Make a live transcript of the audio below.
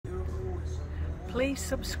Please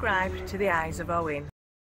subscribe to the Eyes of Owen.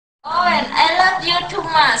 Owen, I love you too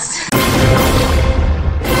much.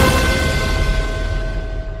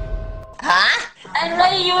 Huh? I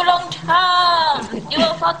love you long time. You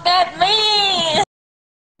will forget me.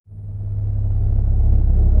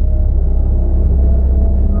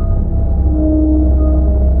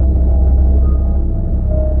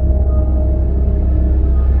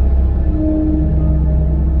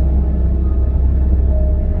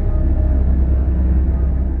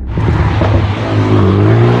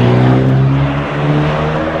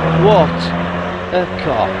 What a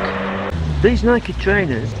cock. These Nike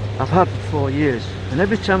trainers I've had for 4 years, and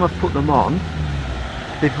every time I've put them on,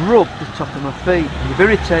 they've rubbed the top of my feet and they've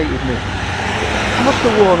irritated me. I must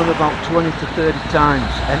have worn them about 20 to 30 times,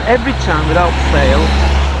 and every time without fail,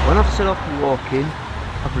 when I've set off walking,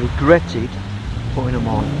 I've regretted putting them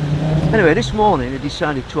on. Anyway, this morning I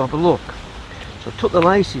decided to have a look. So I took the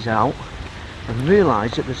laces out and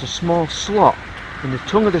realised that there's a small slot in the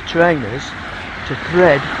tongue of the trainers to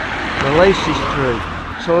thread the laces through.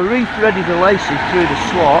 So I re-threaded the laces through the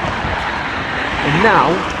slot, and now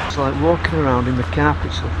it's like walking around in the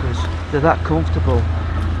carpet slippers. They're that comfortable.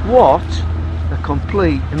 What a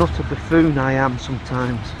complete and utter buffoon I am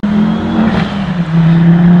sometimes.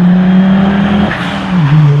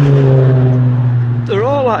 They're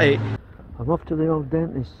all at it. I'm off to the old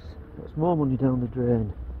dentist. That's more money down the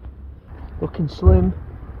drain. Looking slim,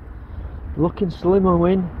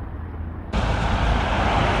 Owen.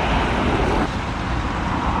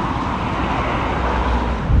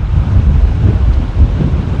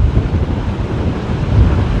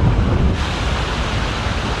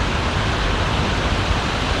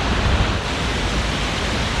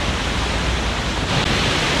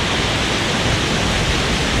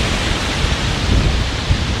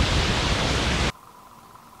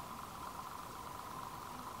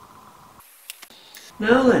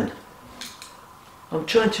 Now then, I'm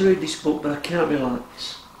trying to read this book but I can't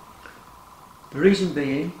relax. The reason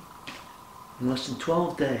being, in less than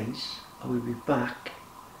 12 days I will be back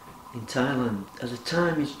in Thailand. As the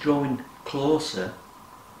time is drawing closer,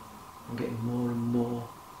 I'm getting more and more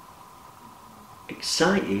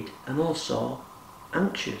excited and also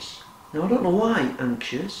anxious. Now I don't know why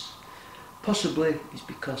anxious. Possibly it's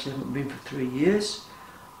because I haven't been for 3 years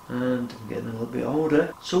and I'm getting a little bit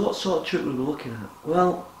older. So what sort of trip will we be looking at?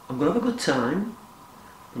 Well, I'm going to have a good time,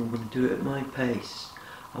 and I'm going to do it at my pace.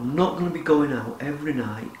 I'm not going to be going out every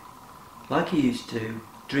night like I used to,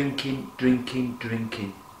 drinking.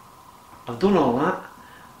 I've done all that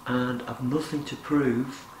and I've nothing to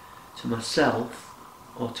prove to myself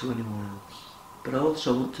or to anyone else. But I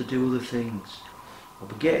also want to do other things. I'll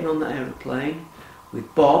be getting on that aeroplane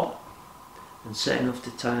with Bob and setting off to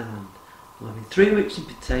Thailand. I'm having 3 weeks in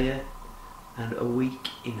Pattaya and a week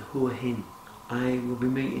in Hua Hin. I will be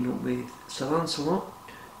meeting up with Sir Lancelot,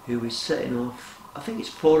 who is setting off, I think it's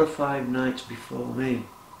 4 or 5 nights before me.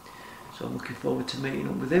 So I'm looking forward to meeting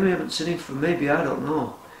up with him. I haven't seen him for maybe, I don't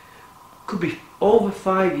know, could be over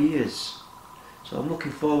 5 years. So I'm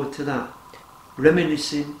looking forward to that,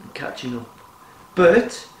 reminiscing and catching up.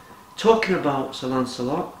 But, talking about Sir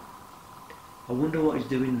Lancelot, I wonder what he's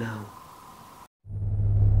doing now.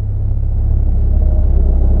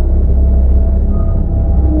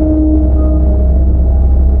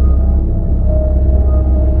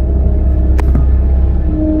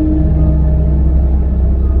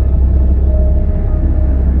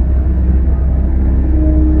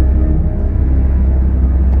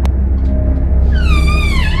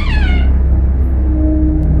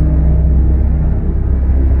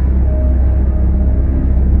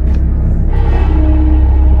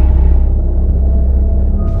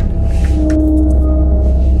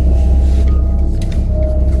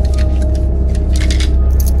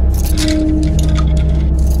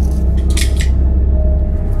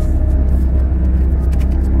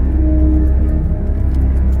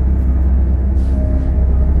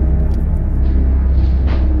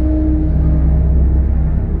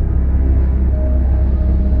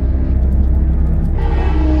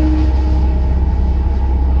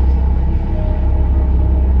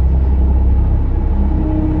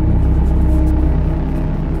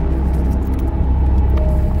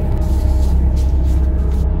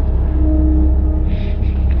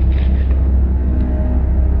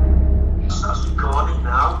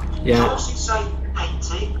 Yeah. Does it say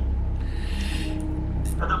 80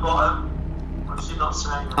 at the bottom? Or does it not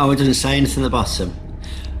say anything? Oh, it doesn't say anything at the bottom.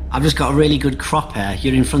 I've just got a really good crop here.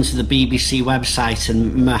 You're in front of the BBC website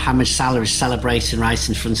and Mohammed Salah is celebrating right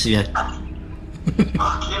in front of you.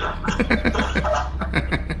 Fuck, you know.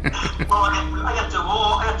 Well, I had to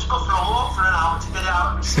walk. I had to go for a walk for an hour to get it out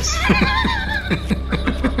of my system.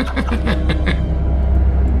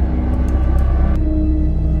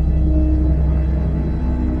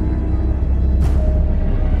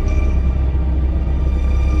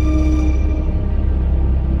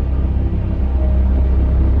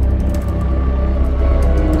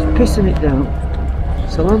 Pissing it down.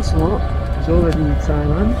 So Lancelot is already in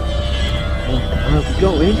Thailand. I'll be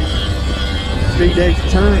going 3 days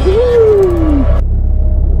time. Woo!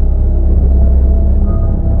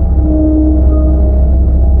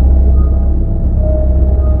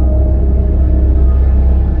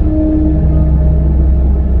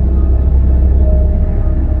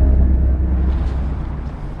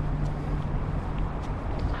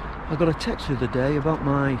 I got a text the other day about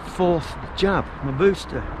my 4th jab, my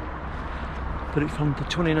booster. But it's from the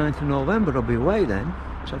 29th of November, I'll be away then.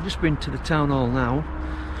 So I've just been to the town hall now,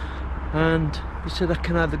 and he said I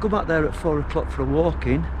can either go back there at 4 o'clock for a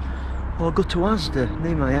walk-in, or go to Asda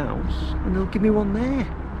near my house, and they'll give me one there.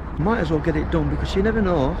 Might as well get it done, because you never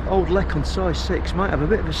know, old Lek on size 6 might have a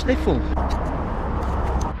bit of a sniffle.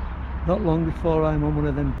 Not long before I'm on one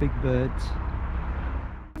of them big birds.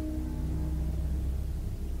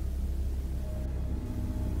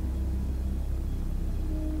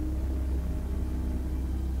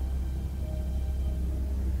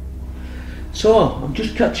 So, I'm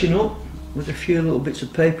just catching up with a few little bits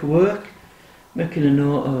of paperwork, making a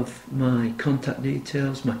note of my contact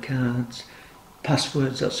details, my cards,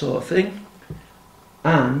 passwords, that sort of thing,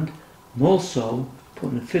 and I'm also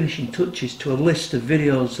putting the finishing touches to a list of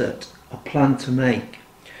videos that I plan to make.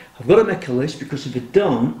 I've got to make a list, because if I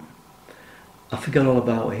don't, I forget all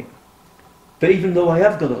about it. But even though I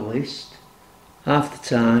have got a list, half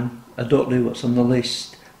the time I don't do what's on the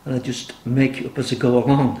list, and I just make it up as I go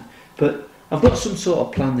along. But I've got some sort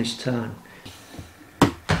of plan this time.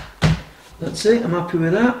 That's it, I'm happy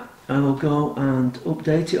with that. I will go and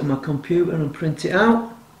update it on my computer and print it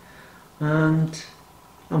out, and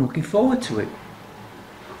I'm looking forward to it.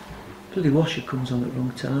 Bloody washer comes on at the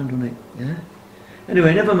wrong time, doesn't it? Yeah.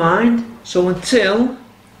 Anyway, never mind. So until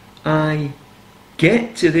I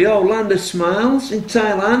get to the old land of smiles in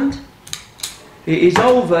Thailand, it is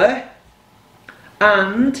over,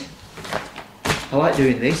 and I like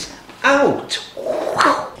doing this. Out!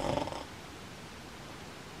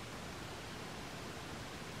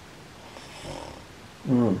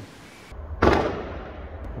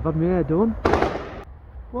 I've had my hair done.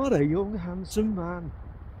 What a young handsome man.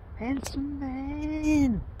 Handsome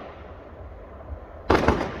man.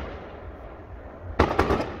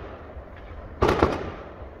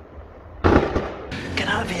 Get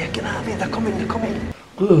out of here, they're coming.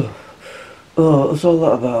 Oh, what's all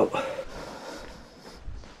that about?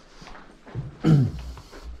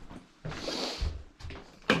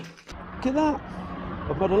 Look at that!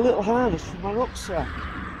 I've got a little harness for my rucksack,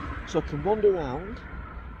 so I can wander around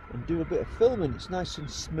and do a bit of filming. It's nice and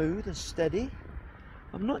smooth and steady.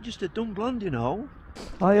 I'm not just a dumb blonde, you know.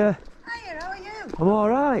 Hiya, how are you? I'm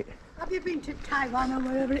alright. Have you been to Taiwan or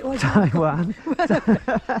wherever it was? Taiwan.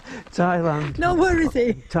 Thailand. No, where is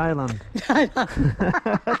it? Thailand.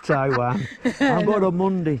 Thailand. Taiwan. I'm going on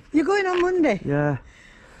Monday. You're going on Monday? Yeah.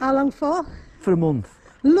 How long for? For a month.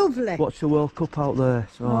 Lovely. Watch the World Cup out there.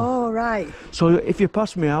 So. Oh, right. So if you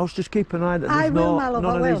pass my house, just keep an eye that there's none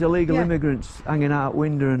of these illegal immigrants hanging out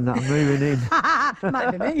window and that moving in.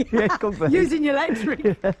 Might be me. Yeah, could be. Using your electric.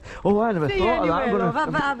 Yeah. Oh, I never See thought you of anyway, that.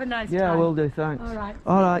 love. Have a nice time. Yeah, I will do, thanks. All right.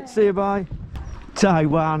 All right, see you, bye.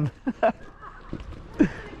 Taiwan.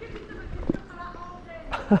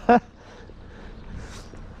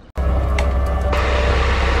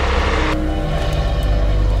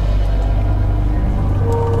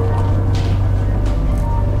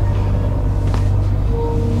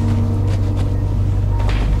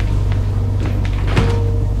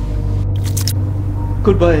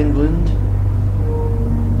 Goodbye England,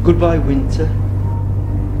 goodbye winter.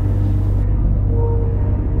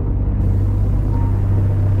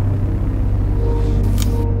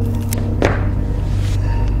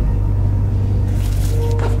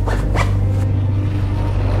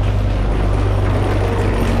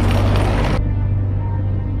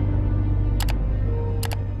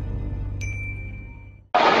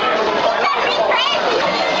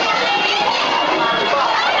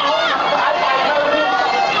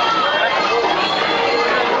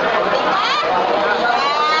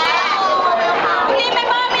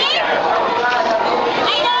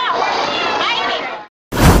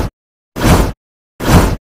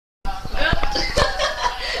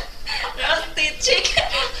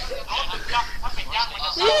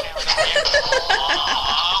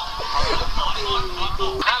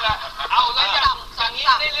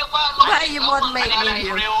 make ก me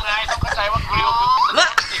ริลไงต้องเข้าใจว่ากริล